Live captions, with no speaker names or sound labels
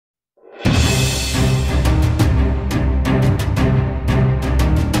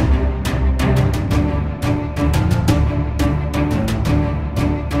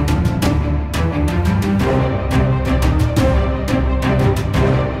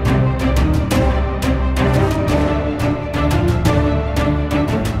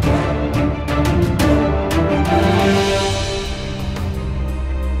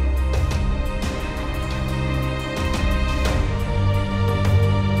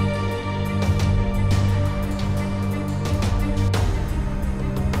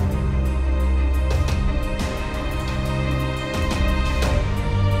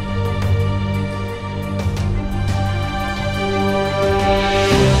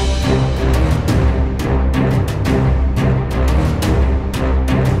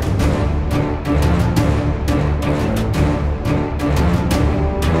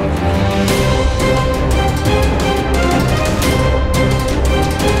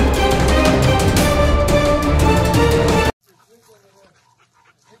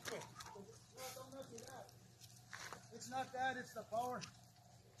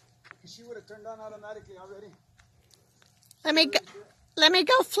she would have turned on automatically already. Let me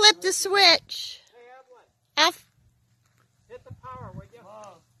go flip the switch. Hey, Evelyn. Hit the power, would you?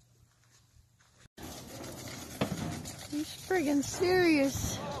 He's friggin'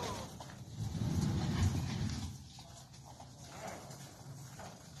 serious.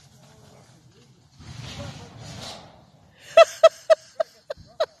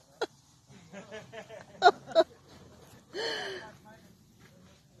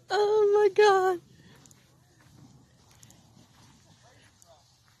 Oh my God.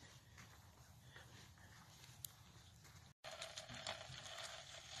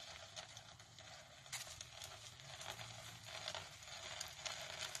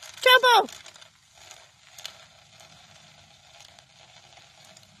 Jumbo!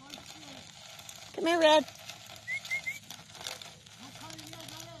 Come here, Red.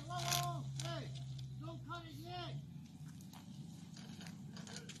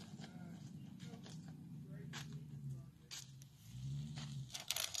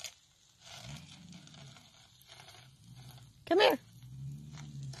 Come here.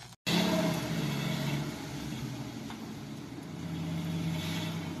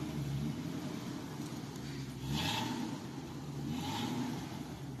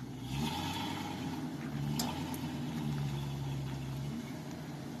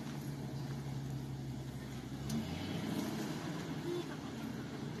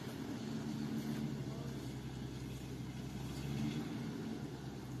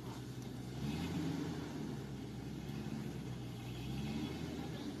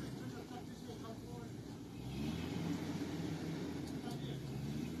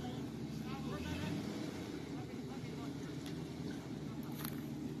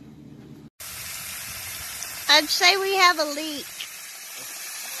 I'd say we have a leak. A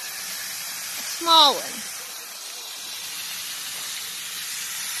small one.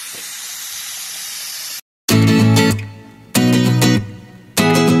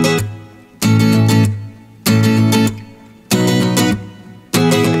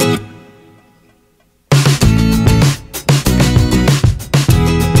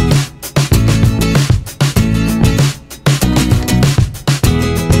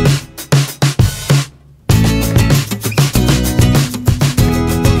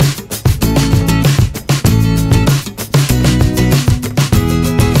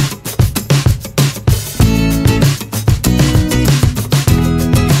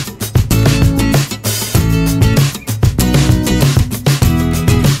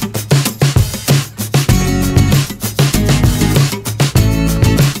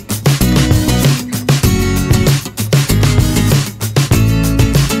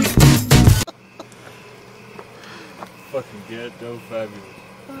 Fucking ghetto fabulous.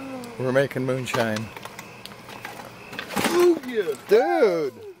 We're making moonshine. Oh yeah.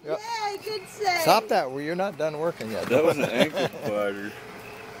 Dude! Yay, good save. Stop that. Well, you're not done working yet. That was an ankle biter.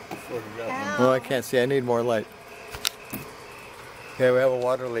 Well, I can't see. I need more light. Okay, we have a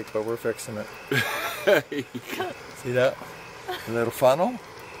water leak, but we're fixing it. See that? A little funnel.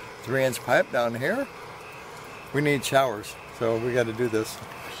 3-inch pipe down here. We need showers, so we got to do this.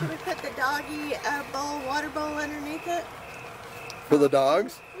 Should we put the doggy water bowl underneath it? For the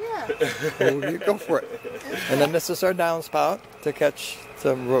dogs? Yeah. Well, you go for it. And then this is our downspout to catch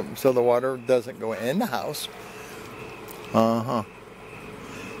some room so the water doesn't go in the house. Uh-huh.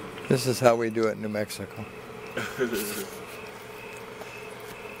 This is how we do it in New Mexico.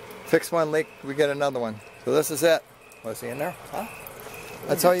 Fix one leak, we get another one. So this is it. Was he in there? Huh?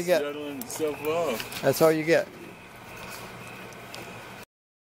 That's all you get. Settling itself off. That's all you get.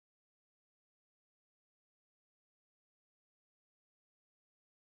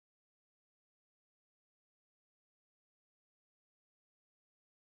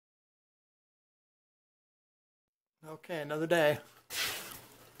 Okay, another day.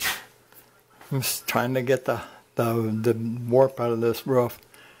 I'm just trying to get the warp out of this roof.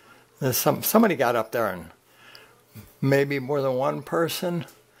 There's somebody got up there, and maybe more than one person,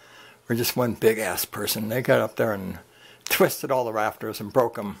 or just one big ass person. They got up there and twisted all the rafters and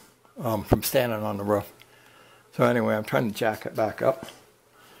broke them from standing on the roof. So anyway, I'm trying to jack it back up.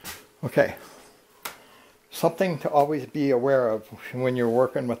 Okay. Something to always be aware of when you're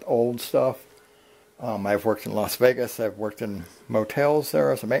working with old stuff. I've worked in Las Vegas. I've worked in motels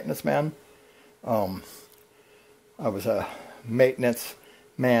there as a maintenance man. I was a maintenance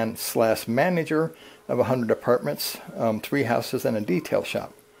man / manager of 100 apartments, 3 houses and a detail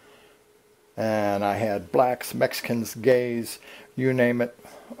shop. And I had blacks, Mexicans, gays, you name it,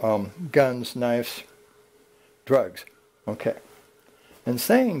 guns, knives, drugs. Okay. And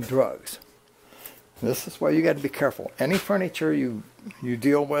saying drugs, This is why you got to be careful. Any furniture you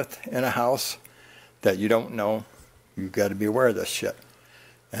deal with in a house that you don't know, you got to be aware of this shit.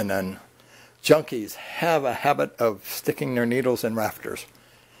 And then junkies have a habit of sticking their needles in rafters.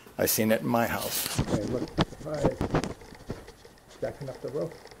 I've seen it in my house. Okay, look, surprise. Stacking up the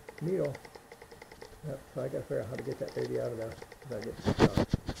rope needle. Yep, so I got to figure out how to get that baby out of there. I get stuck.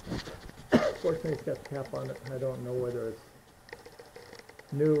 Fortunately, it's got the cap on it. I don't know whether it's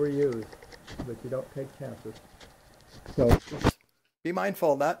new or used, but you don't take chances. So just be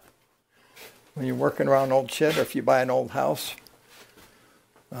mindful of that when you're working around old shit, or if you buy an old house.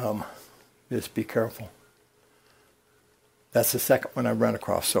 Just be careful. That's the second one I've run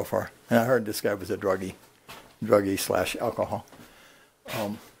across so far. And I heard this guy was a druggie / alcohol.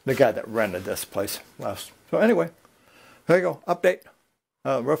 The guy that rented this place last. So anyway, there you go. Update.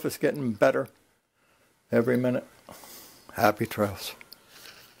 Roof is getting better every minute. Happy trails.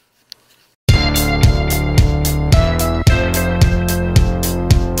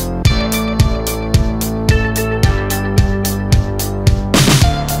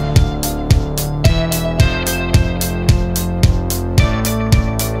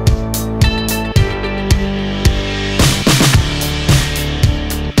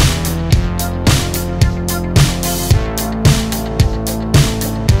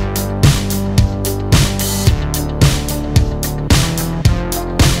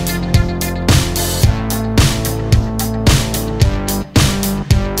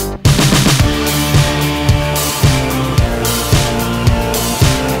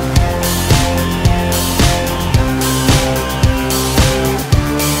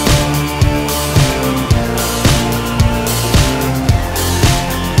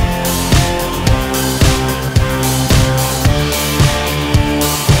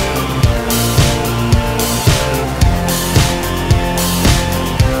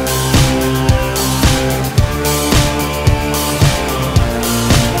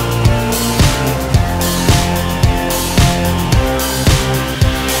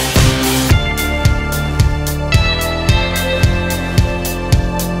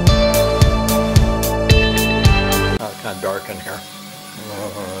 Dark in here.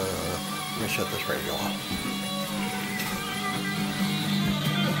 Let me shut this radio off.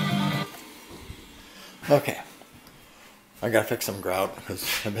 Okay. I gotta fix some grout because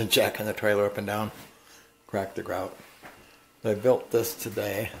I've been jacking the trailer up and down. Cracked the grout. They built this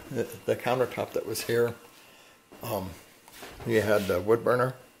today. The countertop that was here, you had the wood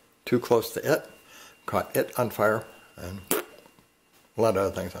burner too close to it. Caught it on fire and a lot of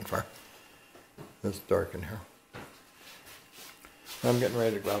other things on fire. It's dark in here. I'm getting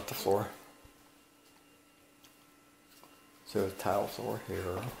ready to grout the floor. So there's tile floor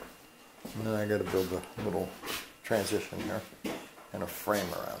here. And then I got to build a little transition here and a frame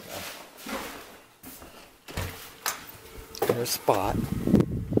around that. There's Spot.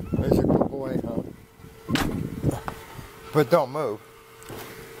 There's a good boy, huh? But don't move.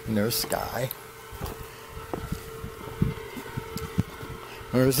 And there's Sky.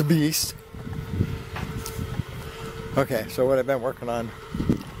 There's the Beast. Okay, so what I've been working on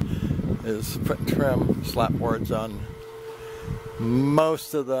is putting trim slat boards on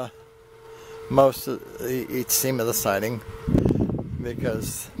most of each seam of the siding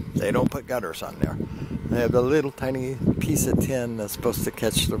because they don't put gutters on there. They have a little tiny piece of tin that's supposed to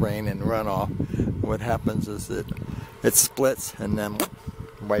catch the rain and run off. What happens is it splits and then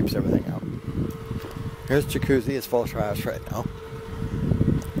wipes everything out. Here's Jacuzzi, it's full of trash right now.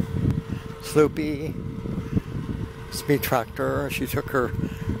 Sloopy. Speed tractor. She took her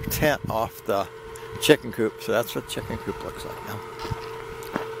tent off the chicken coop, so that's what chicken coop looks like now.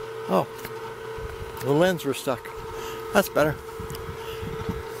 Oh, the lens were stuck. That's better.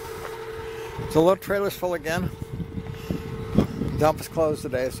 So load trailer's full again. Dump is closed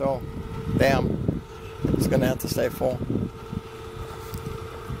today, so damn, it's gonna have to stay full.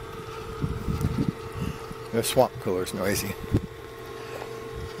 The swamp cooler's noisy.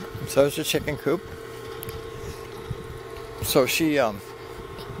 So is the chicken coop. So she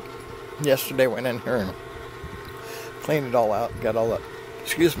yesterday went in here and cleaned it all out, got all the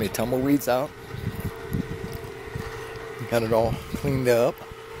tumbleweeds out, got it all cleaned up.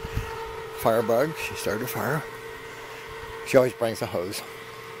 Firebug, she started a fire. She always brings a hose.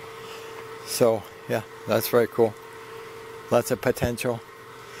 So yeah, that's very cool. Lots of potential.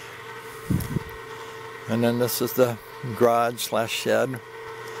 And then this is the garage / shed.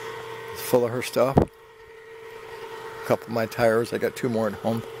 It's full of her stuff. A couple of my tires. I got 2 more at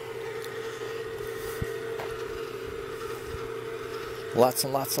home. Lots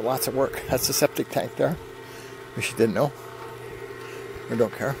and lots of work. That's the septic tank there. Wish you didn't know. Or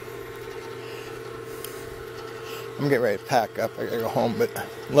don't care. I'm getting ready to pack up. I gotta go home, but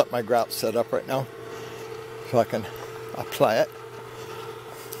let my grout set up right now so I can apply it.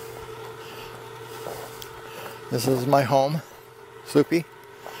 This is my home. Soupy.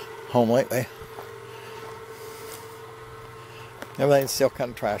 Home lately. Everything's still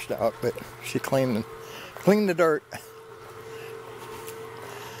kind of trashed out, but she cleaned the dirt.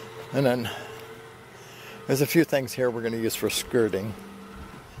 And then there's a few things here we're going to use for skirting.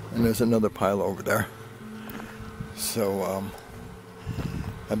 And there's another pile over there. So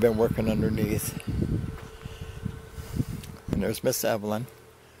I've been working underneath. And there's Miss Evelyn.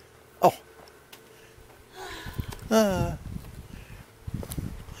 Oh!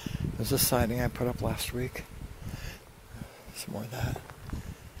 There's a siding I put up last week. Some more of that.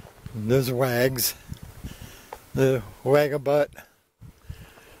 There's Wags. The Wag-a-butt.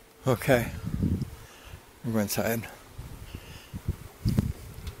 Okay. We'll go inside.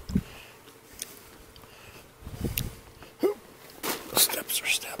 Steps are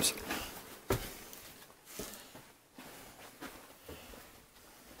steps.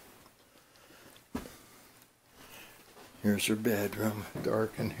 Here's your bedroom.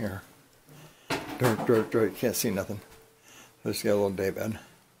 Dark in here. Dark, dark, dark. You can't see nothing. Just got a little day bed.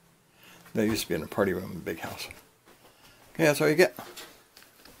 That used to be in a party room in a big house. Okay, that's all you get.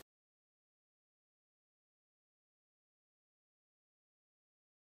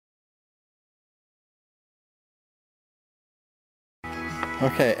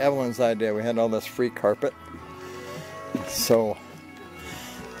 Okay, Evelyn's idea. We had all this free carpet. So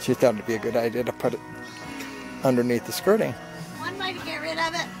she thought it'd be a good idea to put it underneath the skirting. One way to get rid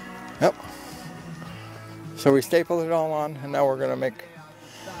of it. Yep. So we stapled it all on, and now we're going to make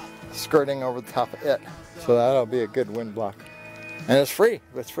skirting over the top of it. So that'll be a good wind block. And it's free.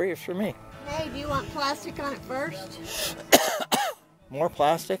 It's free for me. Hey, do you want plastic on it first? More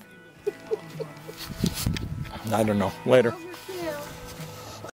plastic? I don't know. Later.